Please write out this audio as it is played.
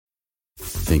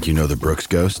Think you know the Brooks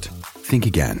Ghost? Think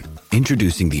again.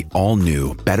 Introducing the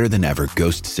all-new, better-than-ever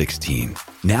Ghost 16.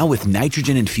 Now with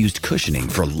nitrogen-infused cushioning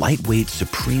for lightweight,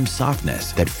 supreme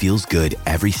softness that feels good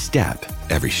every step,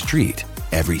 every street,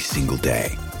 every single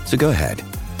day. So go ahead,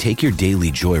 take your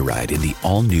daily joyride in the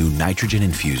all-new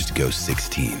nitrogen-infused Ghost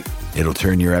 16. It'll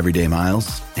turn your everyday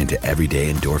miles into everyday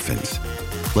endorphins.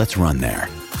 Let's run there.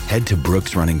 Head to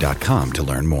brooksrunning.com to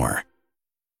learn more.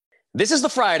 This is the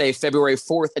Friday, February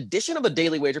 4th edition of the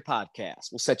Daily Wager podcast.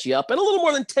 We'll set you up in a little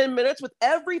more than 10 minutes with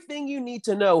everything you need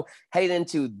to know heading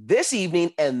into this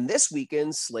evening and this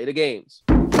weekend's slate of games.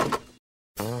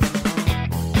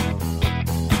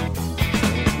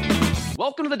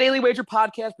 Welcome to the Daily Wager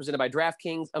podcast presented by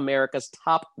DraftKings, America's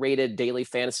top-rated daily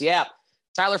fantasy app.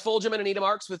 Tyler Fulgham and Anita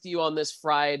Marks with you on this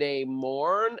Friday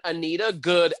morn. Anita,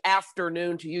 good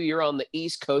afternoon to you. You're on the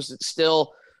East Coast. It's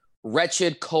still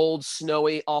wretched, cold,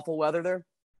 snowy, awful weather there.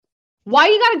 Why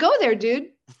you gotta go there, dude?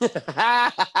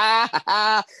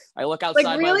 I look outside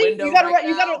like, really? my window. You gotta, right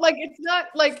you now. gotta, like, it's not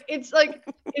like it's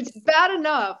bad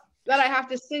enough that I have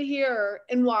to sit here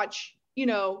and watch,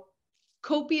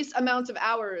 copious amounts of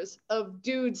hours of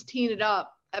dudes teeing it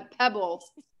up at Pebble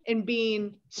and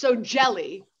being so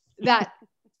jelly that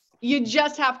you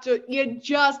just have to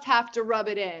rub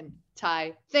it in,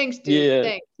 Ty. Thanks, dude. Yeah.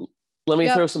 Thanks. Let me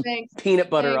throw some peanut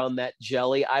butter on that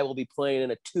jelly. I will be playing in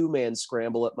a two-man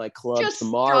scramble at my club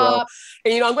tomorrow. Stop.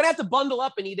 And, I'm going to have to bundle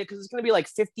up and eat it because it's going to be like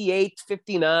 58,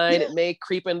 59. It may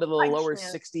creep into the lower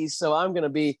 60s. So I'm going to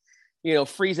be,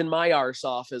 freezing my arse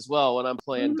off as well when I'm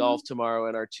playing golf tomorrow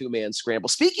in our two-man scramble.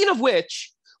 Speaking of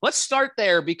which, let's start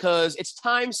there because it's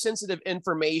time-sensitive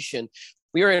information.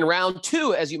 We are in round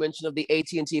 2, as you mentioned, of the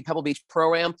AT&T Pebble Beach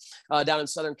Pro-Am down in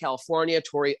Southern California.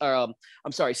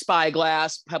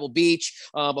 Spyglass, Pebble Beach,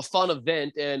 a fun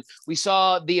event. And we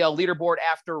saw the leaderboard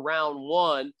after round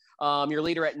 1. Your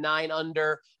leader at 9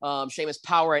 under, Seamus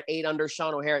Power at 8 under,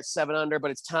 Sean O'Hare at 7 under, but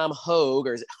it's Tom Hogue,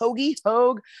 or is it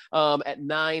Hogue, at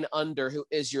 9 under, who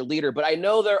is your leader. But I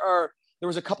know there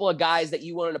was a couple of guys that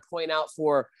you wanted to point out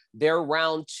for their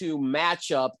round 2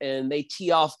 matchup, and they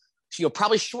tee off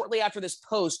probably shortly after this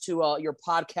post to your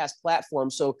podcast platform.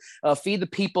 So feed the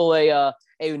people a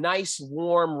nice,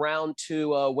 warm round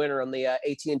 2 winner on the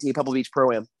AT&T Pebble Beach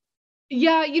Pro-Am.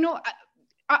 Yeah,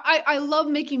 I love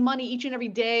making money each and every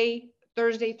day,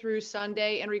 Thursday through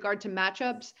Sunday, in regard to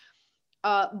matchups.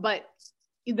 But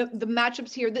the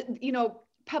matchups here,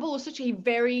 Pebble is such a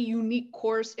very unique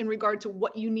course in regard to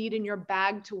what you need in your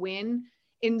bag to win.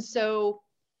 And so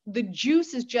the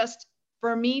juice is just,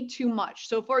 for me, too much.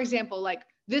 So, for example, like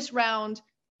this round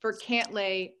for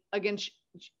Cantlay against,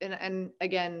 and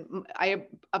again, I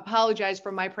apologize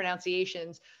for my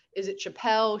pronunciations. Is it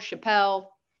Chappell?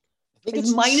 I think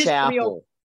it's minus Chappell.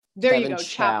 There Kevin you go,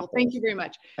 Chappell. Thank you very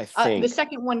much. I think. The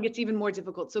second one gets even more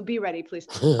difficult, so be ready, please.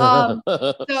 So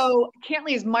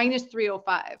Cantlay is minus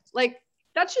 305. Like,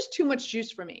 that's just too much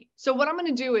juice for me. So what I'm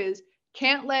going to do is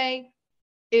Cantlay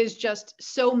is just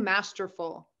so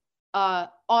masterful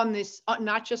on this,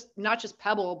 not just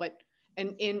Pebble, but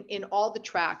in all the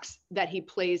tracks that he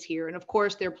plays here. And of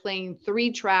course, they're playing 3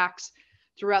 tracks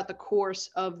throughout the course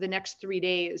of the next 3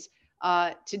 days.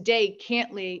 Today,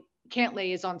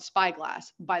 Cantlay is on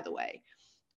Spyglass, by the way,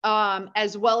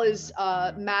 as well as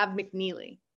Mav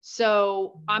McNeely.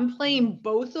 So I'm playing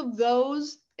both of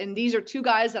those. And these are 2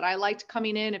 guys that I liked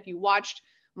coming in. If you watched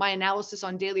my analysis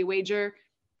on Daily Wager,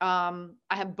 I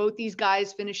have both these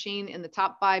guys finishing in the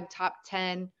top 5, top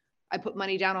 10. I put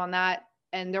money down on that.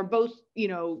 And they're both,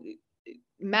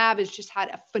 Mav has just had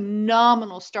a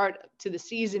phenomenal start to the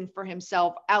season for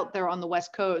himself out there on the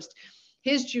West Coast.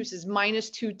 His juice is minus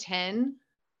 210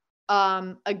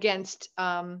 against,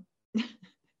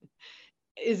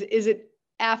 is it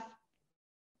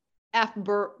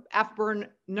Afburn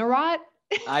Narat?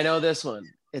 I know this one.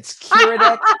 It's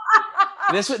Kiradek.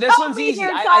 This one's easy.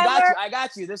 I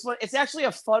got you. This one, it's actually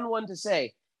a fun one to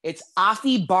say. It's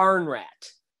Afi Barnrat.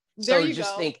 So you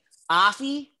just go. think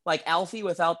Afi, like Alfie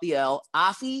without the L.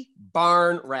 Afi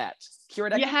Barnrat.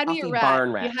 Kiradek. You had me Afi at rat.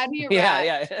 Barnrat. You had me at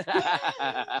rat.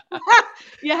 Yeah.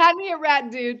 You had me at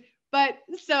rat, dude. But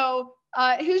so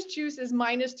his juice is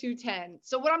minus 210.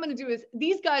 So what I'm going to do is,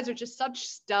 these guys are just such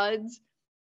studs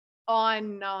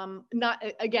on not,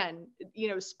 again,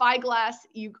 Spyglass,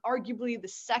 arguably the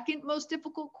second most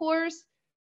difficult course,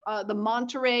 the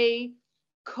Monterey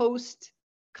Coast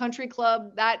Country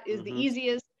Club, that is the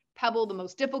easiest. Pebble, the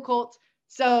most difficult.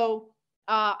 So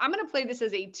I'm going to play this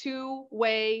as a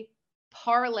 2-way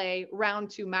parlay round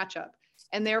 2 matchup.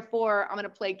 And therefore, I'm going to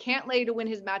play Cantlay to win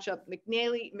his matchup,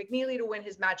 McNeely to win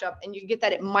his matchup, and you get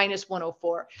that at minus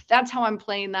 104. That's how I'm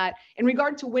playing that. In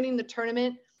regard to winning the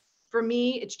tournament, for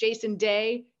me, it's Jason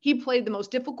Day. He played the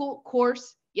most difficult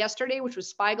course yesterday, which was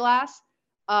Spyglass.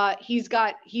 He's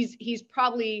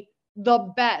probably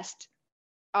the best.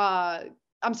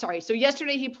 I'm sorry. So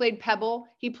yesterday he played Pebble.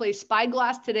 He plays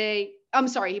Spyglass today. I'm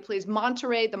sorry. He plays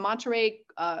Monterey, the Monterey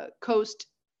Coast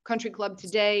Country Club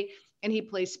today, and he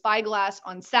plays Spyglass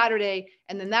on Saturday.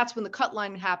 And then that's when the cut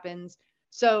line happens.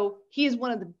 So he is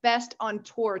one of the best on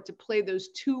tour to play those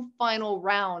 2 final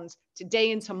rounds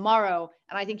today and tomorrow.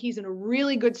 And I think he's in a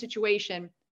really good situation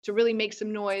to really make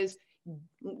some noise,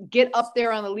 get up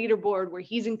there on the leaderboard where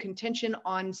he's in contention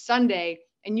on Sunday.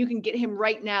 And you can get him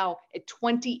right now at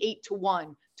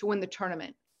 28-1 to win the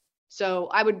tournament. So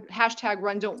I would hashtag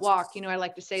run, don't walk. I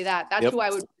like to say that. That's who I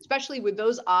would, especially with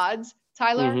those odds,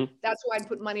 Tyler, that's who I'd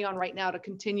put money on right now to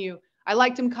continue. I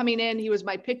liked him coming in. He was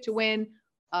my pick to win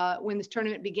when this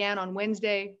tournament began on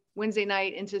Wednesday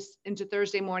night into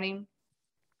Thursday morning.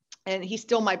 And he's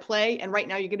still my play. And right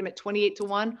now you get him at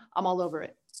 28-1. I'm all over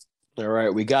it. All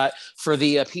right. We got for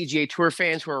the PGA Tour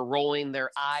fans who are rolling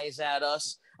their eyes at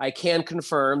us, I can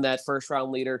confirm that first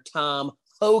round leader, Tom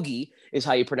Hoge, is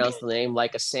how you pronounce the name,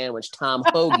 like a sandwich. Tom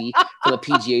Hoge from the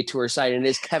PGA Tour side. And it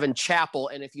is Kevin Chappell.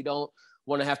 And if you don't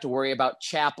want to have to worry about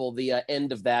Chappell, the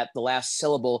end of that, the last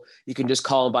syllable, you can just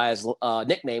call him by his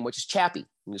nickname, which is Chappie. You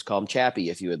can just call him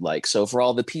Chappie if you would like. So for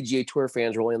all the PGA Tour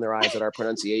fans rolling their eyes at our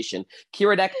pronunciation,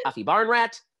 Kiradech, Afi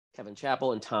Barnrat, Kevin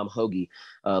Chappell, and Tom Hoge,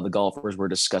 the golfers we're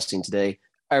discussing today.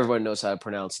 Everyone knows how to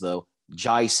pronounce, though,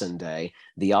 Jason Day,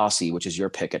 the Aussie, which is your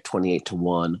pick at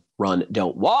 28-1. Run,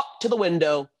 don't walk to the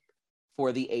window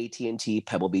for the AT&T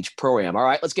Pebble Beach Pro-Am. All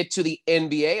right, let's get to the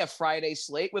NBA, a Friday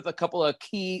slate with a couple of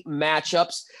key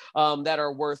matchups that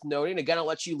are worth noting. Again, I'll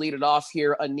let you lead it off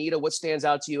here. Anita, what stands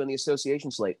out to you in the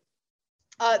association slate?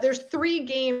 There's 3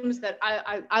 games that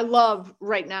I love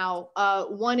right now.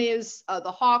 One is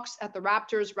the Hawks at the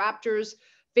Raptors. Raptors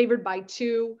favored by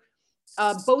 2.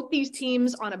 Both these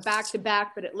teams on a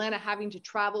back-to-back, but Atlanta having to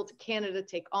travel to Canada to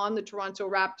take on the Toronto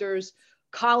Raptors.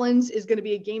 Collins is going to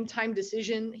be a game-time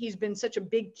decision. He's been such a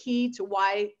big key to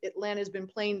why Atlanta has been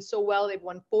playing so well. They've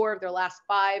won 4 of their last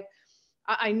 5.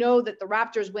 I know that the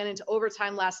Raptors went into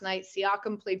overtime last night.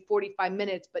 Siakam played 45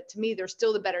 minutes, but to me, they're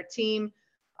still the better team.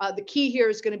 The key here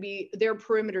is going to be their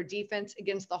perimeter defense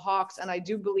against the Hawks, and I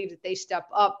do believe that they step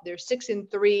up. They're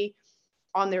 6-3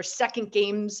 on their second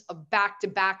games of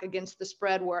back-to-back against the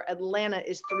spread, where Atlanta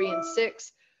is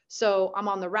 3-6. So I'm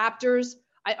on the Raptors.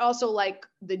 I also like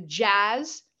the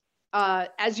Jazz.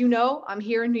 As you know, I'm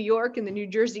here in New York in the New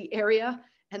Jersey area,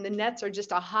 and the Nets are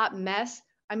just a hot mess.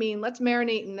 I mean, let's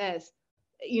marinate in this.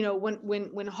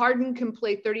 When Harden can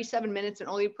play 37 minutes and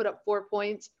only put up 4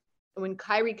 points, and when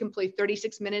Kyrie can play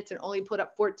 36 minutes and only put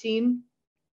up 14,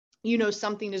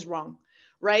 something is wrong,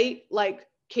 right? Like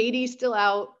KD's still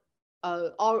out.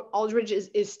 Aldridge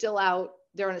is still out.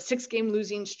 They're on a 6-game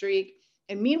losing streak.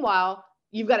 And meanwhile,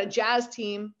 you've got a Jazz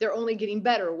team. They're only getting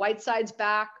better. Whiteside's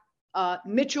back.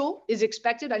 Mitchell is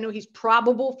expected. I know he's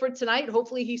probable for tonight.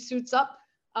 Hopefully he suits up.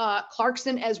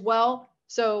 Clarkson as well.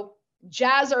 So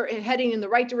Jazz are heading in the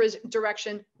right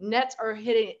direction. Nets are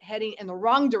heading in the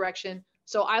wrong direction.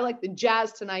 So I like the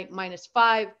Jazz tonight,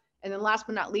 -5. And then last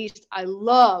but not least, I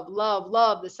love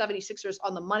the 76ers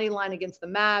on the money line against the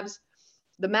Mavs.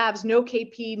 The Mavs, no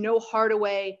KP, no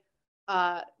Hardaway.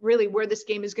 Really where this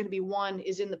game is going to be won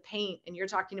is in the paint. And you're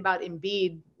talking about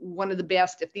Embiid, one of the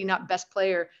best, if the not best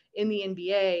player in the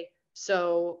NBA.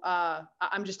 So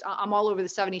I'm all over the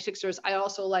 76ers. I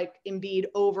also like Embiid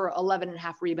over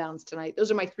 11.5 rebounds tonight. Those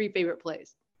are my 3 favorite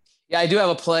plays. Yeah, I do have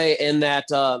a play in that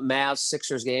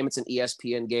Mavs-Sixers game. It's an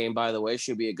ESPN game, by the way.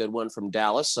 Should be a good one from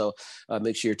Dallas. So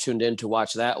make sure you're tuned in to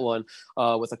watch that one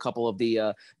with a couple of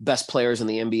the best players in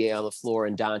the NBA on the floor,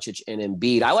 and Doncic and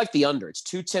Embiid. I like the under. It's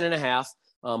 210.5.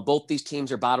 Both these teams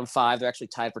are bottom 5. They're actually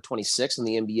tied for 26 in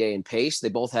the NBA in pace. They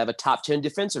both have a top 10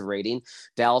 defensive rating.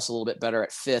 Dallas a little bit better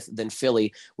at 5th than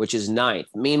Philly, which is 9th.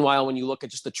 Meanwhile, when you look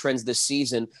at just the trends this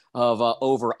season of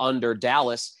over-under,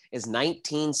 Dallas is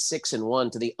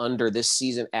 19-6-1 to the under this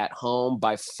season at home.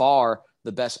 By far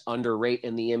the best under rate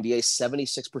in the NBA.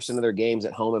 76% of their games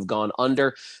at home have gone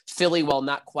under. Philly, while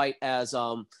not quite as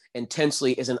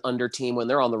intensely, is an under team when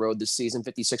they're on the road this season.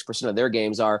 56% of their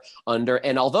games are under.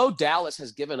 And although Dallas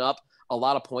has given up a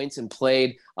lot of points and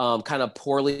played kind of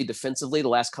poorly defensively the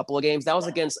last couple of games, that was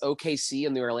against OKC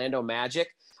and the Orlando Magic.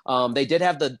 They did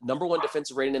have the number one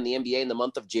defensive rating in the NBA in the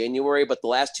month of January, but the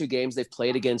last two games they've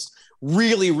played against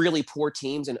really, really poor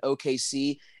teams in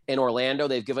OKC and Orlando,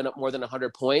 they've given up more than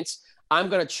 100 points. I'm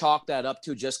going to chalk that up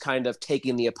to just kind of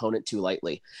taking the opponent too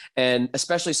lightly. And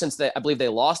especially since I believe they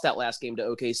lost that last game to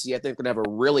OKC, I think they're going to have a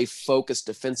really focused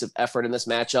defensive effort in this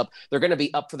matchup. They're going to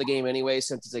be up for the game anyway,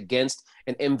 since it's against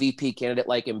an MVP candidate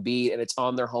like Embiid, and it's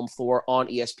on their home floor on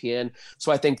ESPN.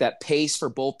 So I think that pace for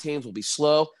both teams will be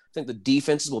slow. I think the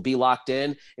defenses will be locked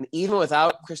in. And even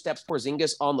without Kristaps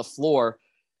Porzingis on the floor,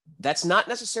 that's not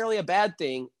necessarily a bad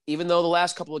thing, even though the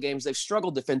last couple of games they've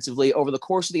struggled defensively over the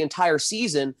course of the entire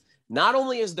season. Not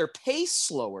only is their pace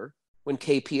slower when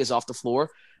KP is off the floor,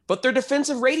 but their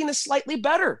defensive rating is slightly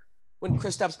better when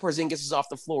Kristaps Porzingis is off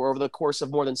the floor over the course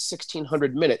of more than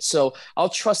 1,600 minutes. So I'll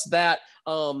trust that,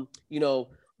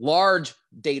 large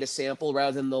data sample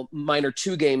rather than the minor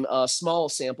two-game small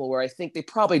sample, where I think they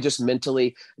probably just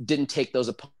mentally didn't take those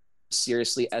opponents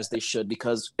seriously as they should,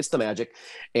 because it's the Magic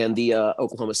and the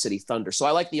Oklahoma City Thunder. So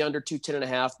I like the under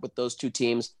 210.5 with those two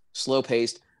teams,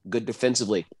 slow-paced, good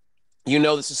defensively.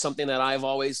 This is something that I've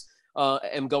always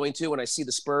am going to when I see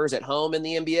the Spurs at home in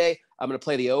the NBA. I'm going to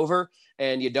play the over,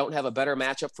 and you don't have a better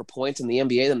matchup for points in the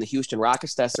NBA than the Houston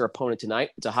Rockets. That's their opponent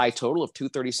tonight. It's a high total of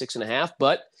 236.5,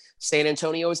 but San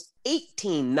Antonio is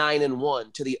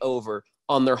 18-9-1 to the over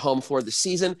on their home floor this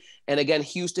season. And again,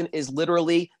 Houston is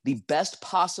literally the best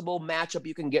possible matchup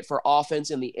you can get for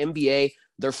offense in the NBA.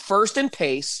 They're first in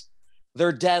pace.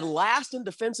 They're dead last in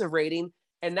defensive rating.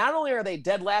 And not only are they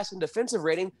dead last in defensive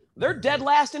rating, they're dead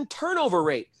last in turnover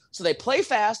rate. So they play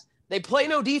fast, they play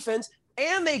no defense,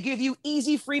 and they give you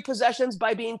easy free possessions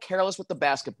by being careless with the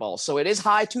basketball. So it is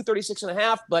high,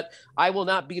 236.5, but I will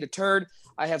not be deterred.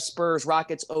 I have Spurs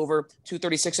Rockets over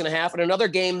 236.5. And another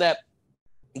game that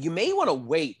you may want to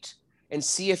wait and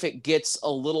see if it gets a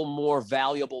little more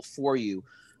valuable for you.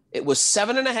 It was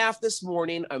 7.5 this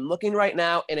morning. I'm looking right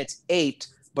now, and it's 8.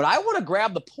 But I want to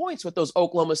grab the points with those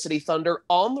Oklahoma City Thunder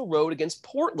on the road against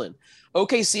Portland.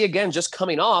 OKC, again, just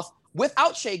coming off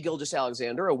without Shai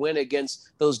Gilgeous-Alexander, a win against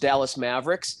those Dallas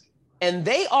Mavericks. And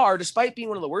they are, despite being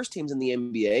one of the worst teams in the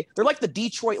NBA, they're like the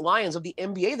Detroit Lions of the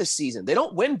NBA this season. They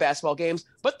don't win basketball games,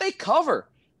 but they cover.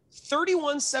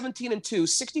 31-17-2,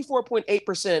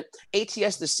 64.8%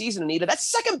 ATS this season, Anita. That's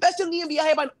second best in the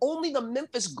NBA by only the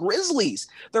Memphis Grizzlies.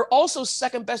 They're also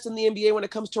second best in the NBA when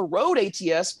it comes to road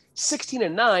ATS,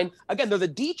 16-9. Again, they're the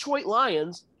Detroit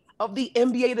Lions of the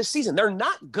NBA this season. They're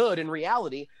not good in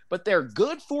reality, but they're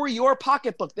good for your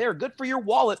pocketbook. They're good for your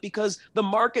wallet because the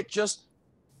market just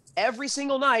every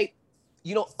single night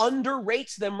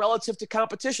underrates them relative to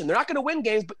competition. They're not going to win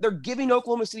games, but they're giving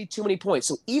Oklahoma City too many points.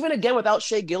 So even again, without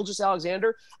Shai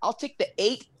Gilgeous-Alexander, I'll take the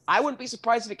 8. I wouldn't be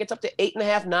surprised if it gets up to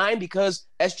 8.5, 9, because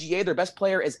SGA, their best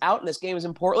player, is out and this game is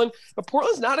in Portland. But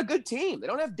Portland's not a good team. They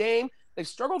don't have Dame. They've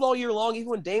struggled all year long, even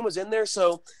when Dame was in there.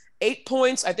 So 8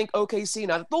 points, I think OKC,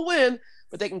 not that they'll win,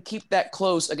 but they can keep that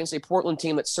close against a Portland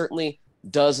team that certainly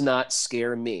does not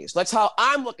scare me. So that's how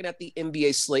I'm looking at the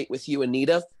NBA slate with you,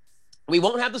 Anita. We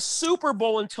won't have the Super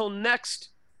Bowl until next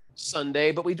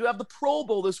Sunday, but we do have the Pro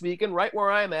Bowl this weekend, right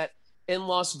where I'm at in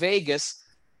Las Vegas.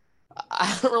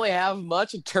 I don't really have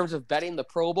much in terms of betting the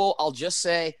Pro Bowl. I'll just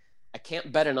say I can't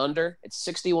bet an under. It's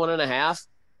 61.5.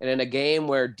 And in a game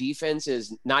where defense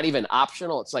is not even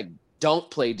optional, it's like, don't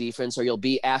play defense or you'll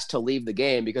be asked to leave the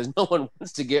game because no one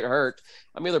wants to get hurt.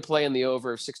 I'm either playing the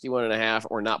over of 61.5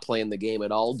 or not playing the game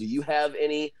at all. Do you have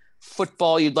any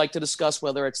football you'd like to discuss,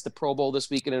 whether it's the Pro Bowl this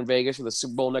weekend in Vegas or the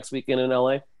Super Bowl next weekend in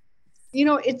LA?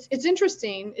 It's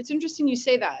interesting. It's interesting you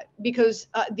say that because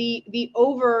the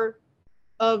over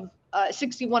of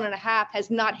 61.5 has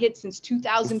not hit since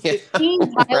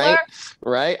 2015, Tyler.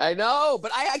 Right. I know,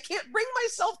 but I can't bring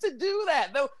myself to do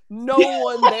that. No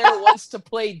one there wants to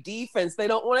play defense. They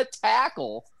don't want to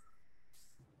tackle.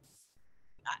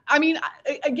 I mean,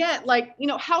 again,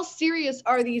 how serious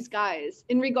are these guys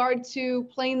in regard to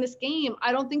playing this game?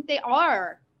 I don't think they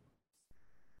are.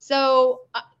 So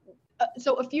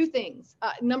a few things.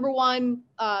 Number one,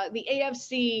 the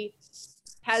AFC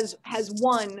has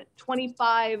won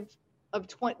 25 of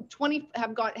 20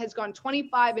 has gone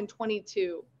 25 and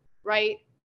 22, right?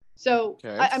 So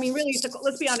okay. I mean, really,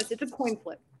 let's be honest, it's a coin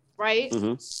flip, right?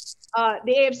 Mm-hmm.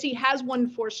 The AFC has won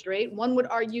 4 straight. One would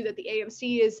argue that the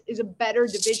AFC is a better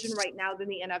division right now than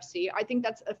the NFC. I think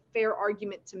that's a fair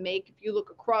argument to make if you look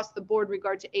across the board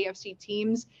regard to AFC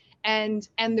teams and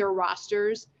their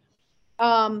rosters.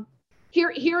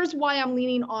 Here's why I'm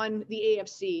leaning on the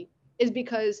AFC is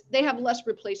because they have less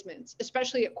replacements,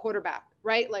 especially at quarterback,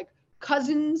 right? Like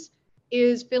Cousins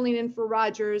is filling in for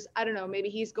Rodgers. I don't know, maybe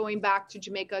he's going back to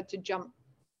Jamaica to jump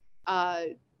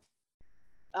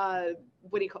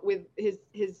what do you call, with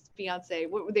his fiance.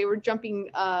 They were jumping.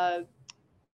 What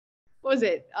was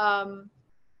it?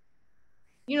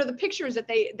 The pictures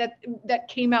that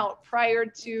came out prior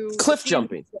to cliff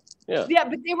jumping. Yeah. Yeah,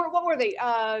 but what were they?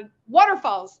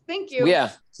 Waterfalls. Thank you.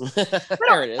 Yeah.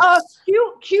 There it is.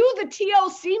 Cue the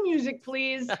TLC music,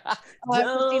 please.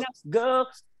 Go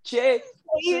chase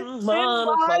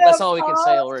that's all we can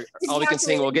say. All we can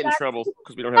sing. We'll get in trouble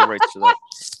because we don't have rights to that.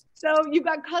 So you've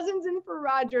got Cousins in for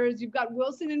Rodgers. You've got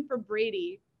Wilson in for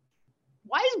Brady.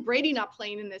 Why is Brady not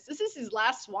playing in this? This is his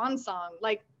last swan song.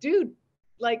 Like, dude,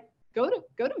 like go to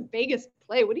Vegas,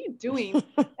 play. What are you doing?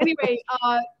 Anyway,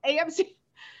 AFC.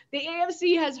 The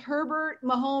AFC has Herbert,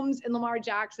 Mahomes, and Lamar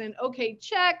Jackson. Okay,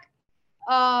 check.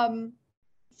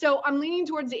 So I'm leaning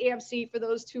towards the AFC for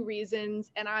those two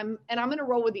reasons, and I'm going to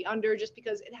roll with the under just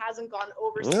because it hasn't gone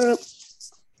over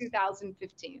since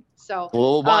 2015. So a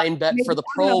little wine bet for the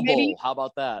Pro Bowl. How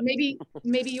about that? Maybe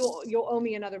you'll owe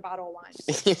me another bottle of wine.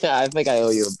 Yeah, I think I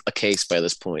owe you a case by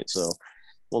this point. So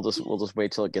we'll just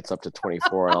wait till it gets up to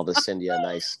 24, and I'll just send you a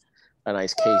nice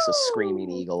case of Screaming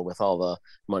Eagle with all the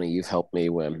money you've helped me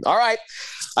win. All right.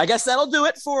 I guess that'll do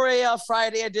it for a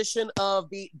Friday edition of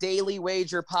the Daily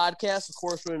Wager podcast. Of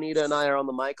course, when Anita and I are on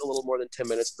the mic, a little more than 10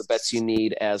 minutes of the bets you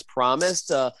need as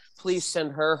promised. Please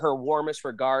send her warmest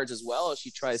regards as well as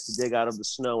she tries to dig out of the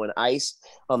snow and ice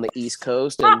on the East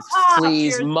Coast. And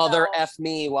please mother F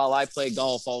me while I play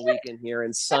golf all weekend here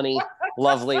in sunny,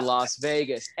 lovely Las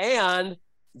Vegas. And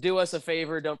do us a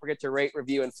favor. Don't forget to rate,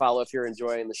 review, and follow if you're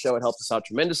enjoying the show. It helps us out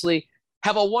tremendously.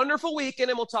 Have a wonderful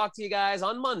weekend, and we'll talk to you guys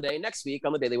on Monday next week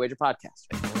on the Daily Wager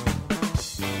podcast.